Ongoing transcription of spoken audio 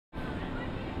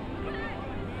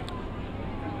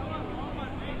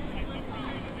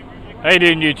How you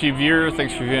doing, YouTube viewer?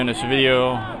 Thanks for viewing this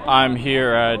video. I'm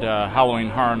here at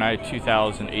Halloween Horror Night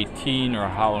 2018, or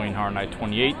Halloween Horror Night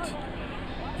 28.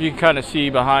 You can kind of see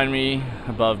behind me,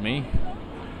 above me,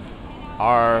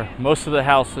 are most of the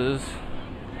houses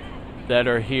that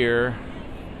are here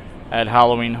at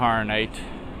Halloween Horror Night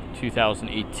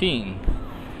 2018.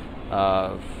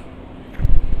 I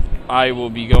will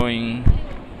be going,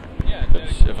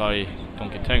 if I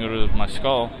don't get tangled with my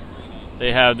skull,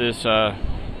 they have this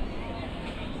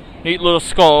neat little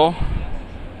skull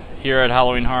here at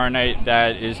Halloween Horror Night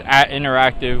that is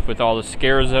interactive with all the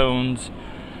scare zones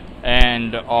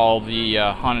and all the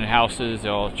haunted houses.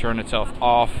 It'll turn itself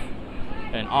off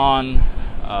and on.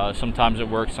 Sometimes it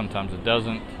works, sometimes it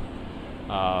doesn't.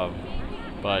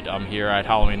 But I'm here at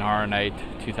Halloween Horror Night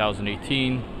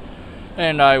 2018,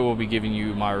 and I will be giving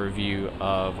you my review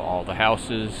of all the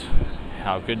houses,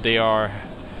 how good they are,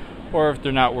 or if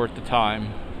they're not worth the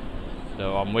time.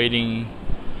 So I'm waiting,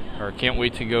 or can't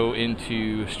wait to go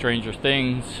into Stranger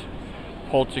Things,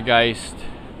 Poltergeist,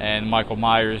 and Michael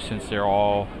Myers, since they're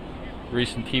all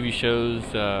recent TV shows,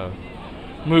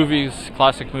 movies,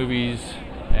 classic movies,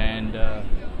 and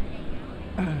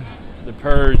The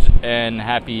Purge and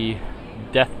Happy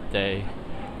Death Day.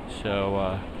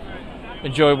 So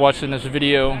enjoy watching this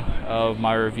video of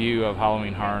my review of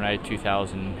Halloween Horror Night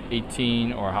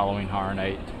 2018, or Halloween Horror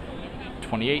Night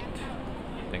 28.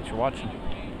 Thanks for watching.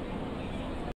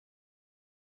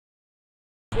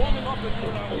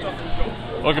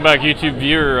 Welcome back, YouTube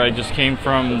viewer. I just came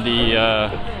from the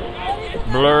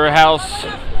Blur House,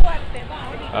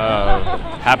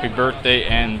 Happy Birthday,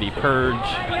 and The Purge.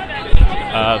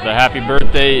 The Happy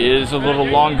Birthday is a little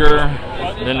longer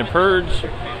than The Purge.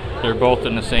 They're both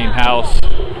in the same house.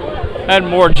 Had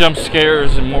more jump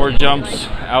scares and more jumps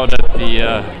out at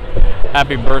the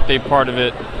Happy Birthday part of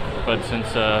it, but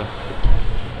since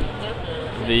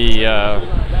the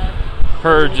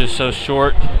Purge is so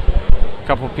short, a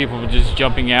couple of people were just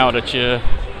jumping out at you.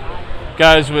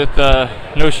 Guys with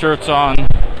no shirts on,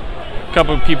 a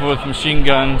couple of people with machine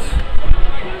guns.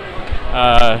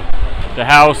 The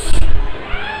house,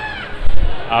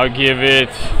 I'll give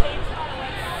it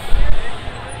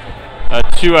a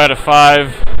 2 out of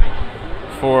 5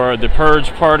 for the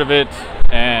Purge part of it,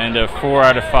 and a 4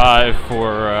 out of 5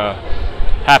 for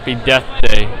Happy Death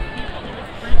Day.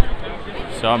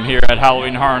 So I'm here at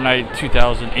Halloween Horror Night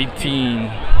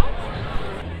 2018.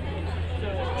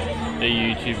 Hey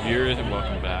YouTube viewers, and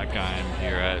welcome back. I'm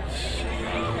here at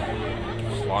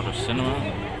Slaughter Cinema.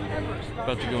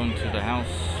 About to go into the house,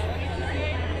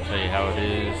 tell you how it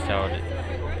is, how it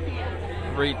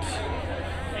rates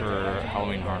for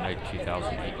Halloween Horror Night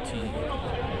 2018.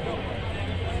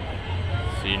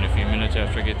 See you in a few minutes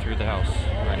after I get through the house.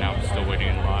 Right now I'm still waiting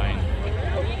in line.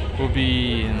 We'll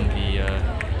be in the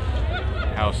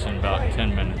house in about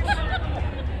 10 minutes.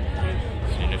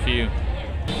 See you in a few.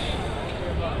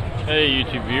 Hey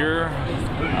YouTube viewer,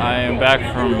 I am back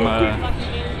from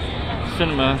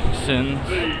Cinema Sins,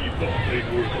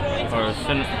 or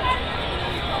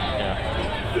yeah,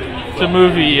 it's a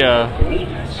movie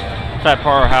type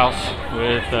horror house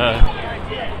with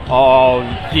all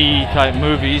D type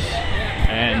movies,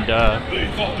 and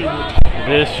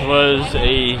this was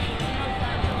a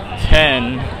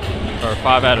 10 or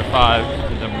 5 out of 5,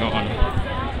 because I'm going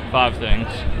 5 things,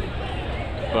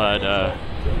 but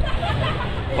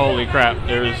holy crap,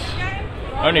 there's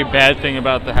only bad thing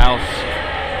about the house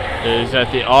is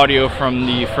that the audio from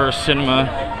the first cinema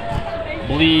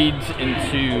bleeds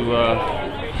into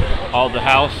all the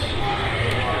house.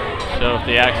 So if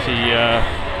they actually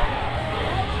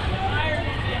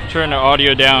turn the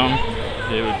audio down,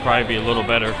 it would probably be a little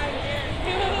better.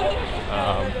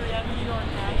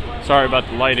 Sorry about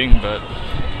the lighting, but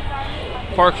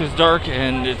park is dark,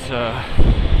 and it's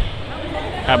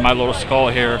have my little skull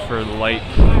here for the light,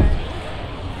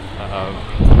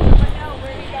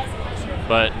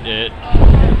 but it's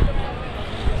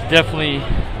definitely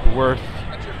worth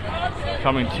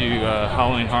coming to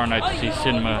Halloween Horror Night to see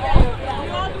cinema.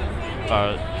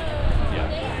 Yeah,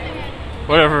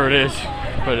 whatever it is,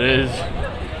 but it is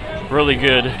really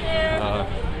good.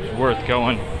 Worth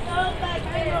going.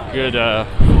 Good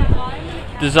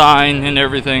design and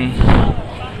everything.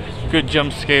 Good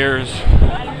jump scares.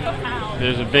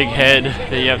 There's a big head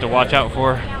that you have to watch out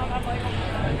for.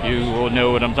 You will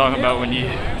know what I'm talking about when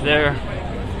you're there.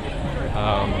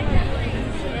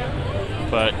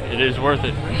 But it is worth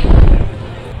it.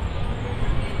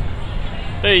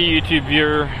 Hey YouTube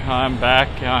viewer, I'm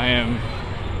back. I am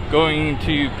going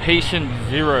to Patient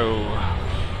Zero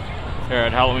here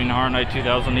at Halloween Horror Night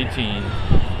 2018.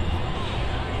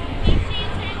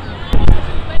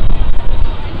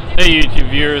 Hey YouTube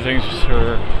viewer, thanks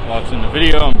for watching the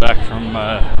video. I'm back from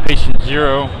Patient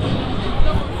Zero.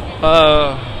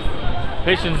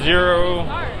 Patient Zero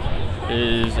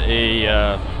is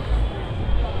a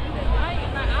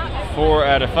 4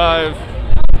 out of 5.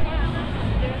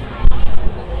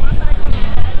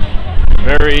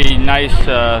 Very nice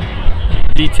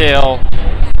detail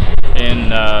in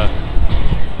the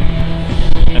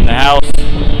house.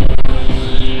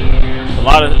 A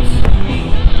lot of,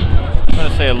 I'm going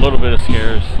to say a little bit of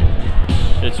scares.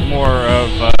 It's more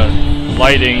of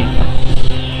lighting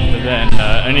than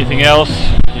anything else.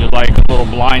 You're like a little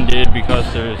blinded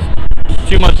because there's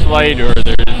too much light or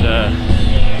there's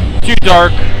too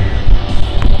dark.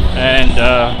 And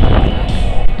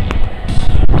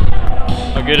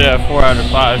I'll get it a 4 out of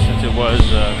 5 since it was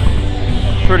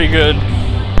pretty good.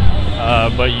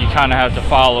 But you kind of have to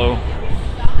follow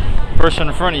the person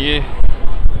in front of you.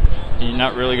 You're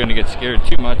not really going to get scared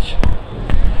too much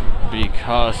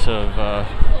because of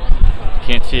you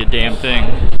can't see a damn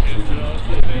thing.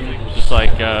 Just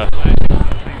like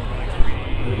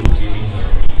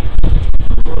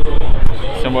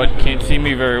somewhat can't see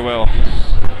me very well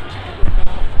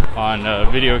on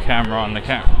video camera on the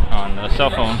cell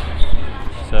phone.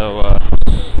 So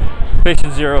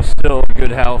Patient Zero still a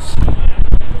good house.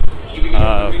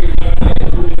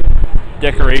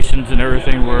 Decorations and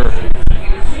everything were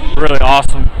really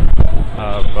awesome,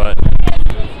 but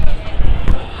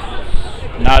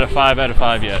not a 5 out of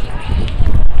 5 yet.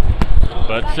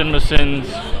 But CinemaSins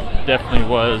definitely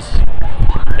was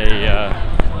a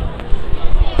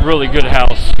really good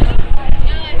house,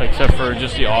 except for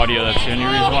just the audio. That's the only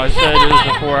reason why I said it was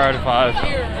a 4 out of 5.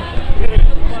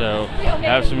 So I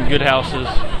have some good houses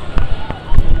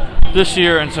this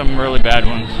year and some really bad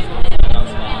ones.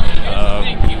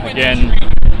 Again,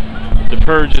 The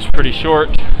Purge is pretty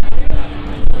short,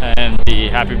 and the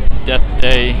Happy Death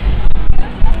Day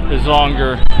is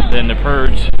longer than The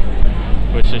Purge,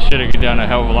 which they should have done a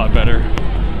hell of a lot better.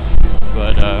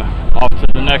 But off to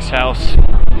the next house.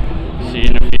 See you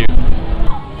in a few.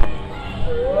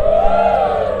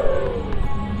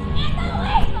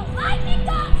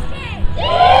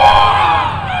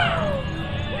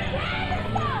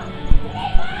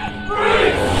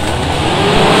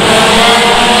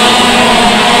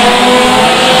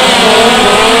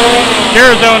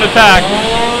 Scare zone attack.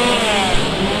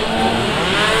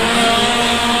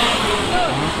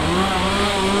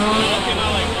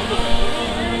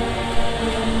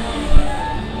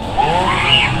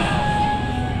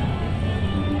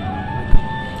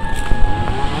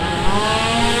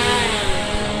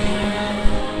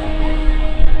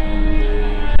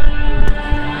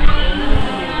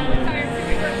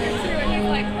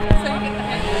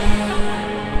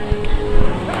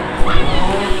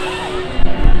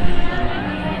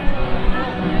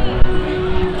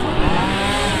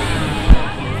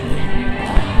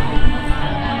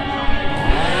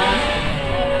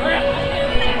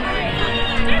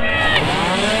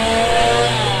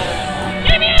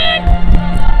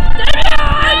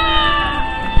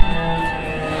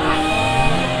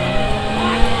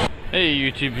 Hey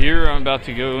YouTube viewer, I'm about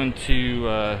to go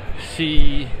into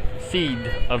Seed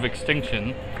of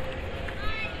Extinction.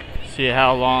 See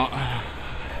how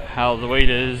the wait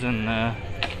is and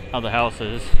how the house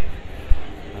is.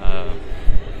 I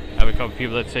have a couple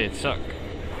people that say it sucked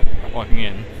walking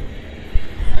in.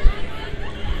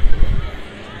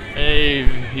 Hey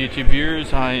YouTube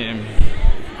viewers, I am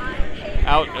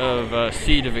out of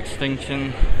Seed of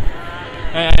Extinction,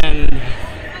 and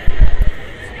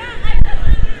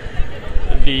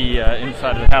the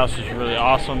inside of the house is really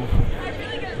awesome.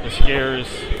 The scares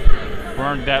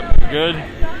weren't that good.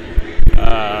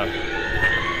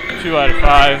 2 out of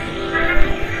 5.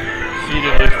 Seed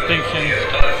of Extinction.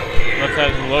 Let's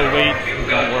have low weight.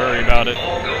 Don't worry about it.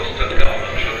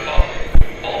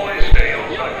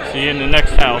 See you in the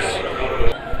next house.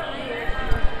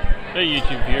 Hey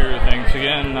YouTube viewer, thanks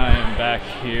again. I am back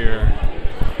here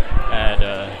at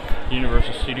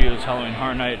Universal Studios Halloween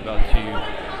Horror Night, about to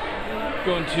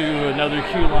go into another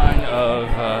queue line of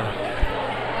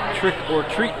Trick or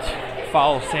Treat.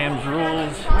 Follow Sam's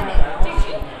rules,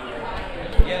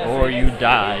 or you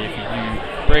die if you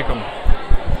break them.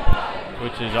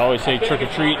 Which is always say trick or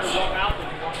treats,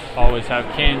 always have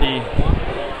candy,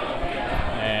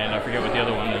 and I forget what the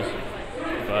other one is.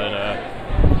 But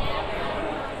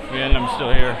again, I'm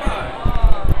still here.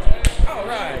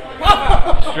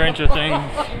 Stranger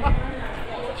Things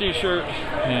t-shirt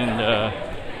and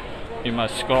in my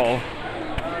skull.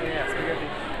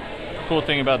 Cool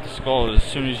thing about the skull is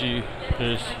as soon as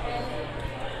there's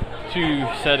 2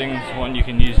 settings. One, you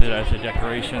can use it as a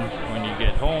decoration when you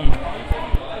get home,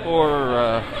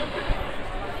 or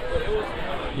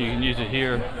you can use it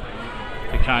here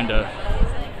to kind of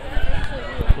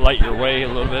light your way a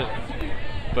little bit.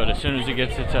 But as soon as it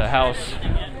gets into a house,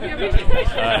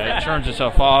 it turns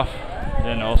itself off.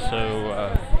 Then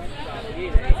also,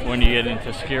 when you get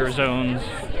into scare zones,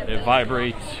 it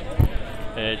vibrates,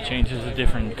 it changes a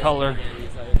different color,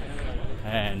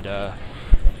 and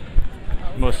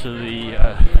most of the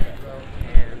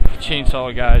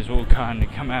chainsaw guys will kind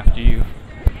of come after you,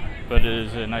 but it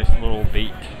is a nice little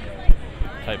bait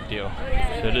type deal.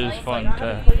 So it is fun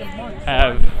to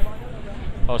have.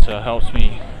 Also helps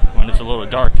me when it's a little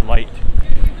dark to light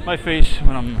my face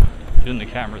when I'm doing the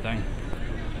camera thing.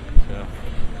 So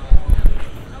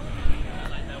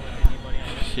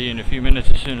see you in a few minutes.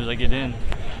 As soon as I get in,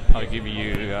 I'll give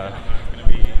you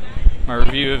my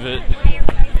review of it.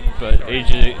 But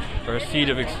Seed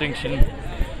of Extinction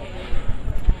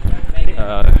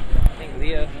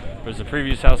was the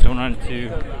previous house I went to.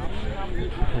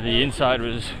 The inside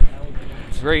was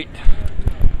great.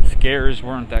 Scares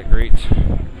weren't that great,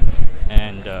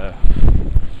 and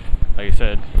like I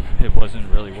said, it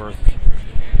wasn't really worth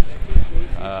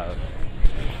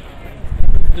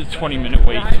the 20-minute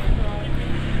wait.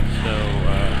 So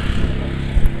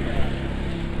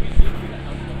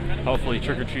hopefully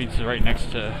Trick or Treat's right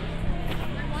next to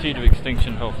Seed of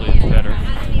Extinction. Hopefully it's better.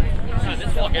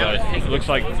 But it looks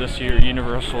like this year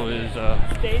Universal is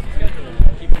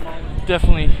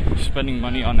definitely spending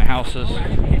money on the houses,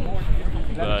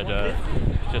 but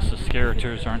just the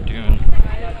scarators aren't doing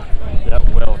that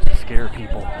well to scare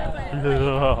people.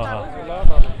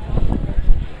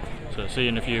 So see you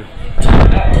in a few.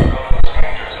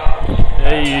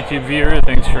 Hey YouTube viewer,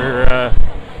 thanks for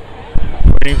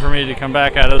waiting for me to come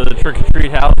back out of the Trick or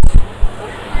Treat house.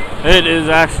 It is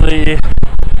actually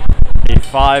a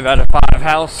 5 out of 5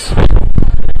 house.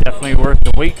 Definitely worth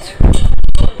the wait.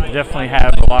 Definitely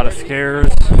have a lot of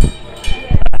scares.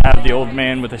 I have the old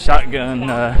man with a shotgun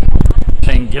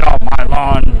saying, "Get off my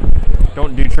lawn,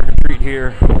 don't do trick or treat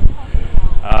here."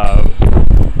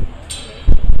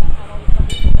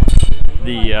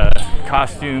 The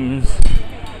costumes,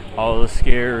 all the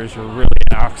scares are really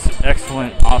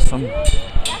excellent, awesome.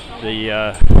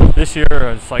 This year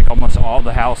it's like almost all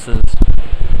the houses.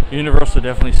 Universal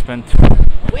definitely spent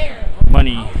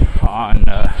money on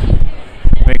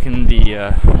making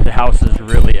the houses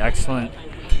really excellent.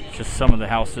 Just some of the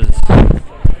houses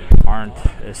aren't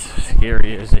as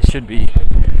scary as they should be,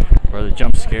 or the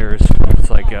jump scares. It's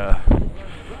like a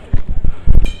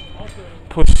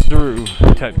push through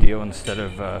type deal instead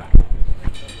of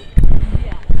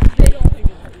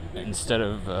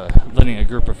letting a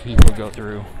group of people go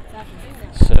through.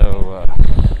 So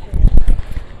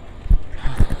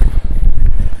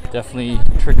definitely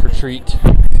Trick or Treat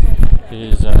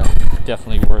is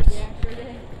definitely worth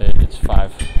it. It's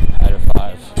 5 out of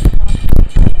 5.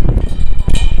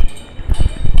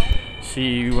 See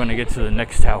you when I get to the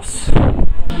next house.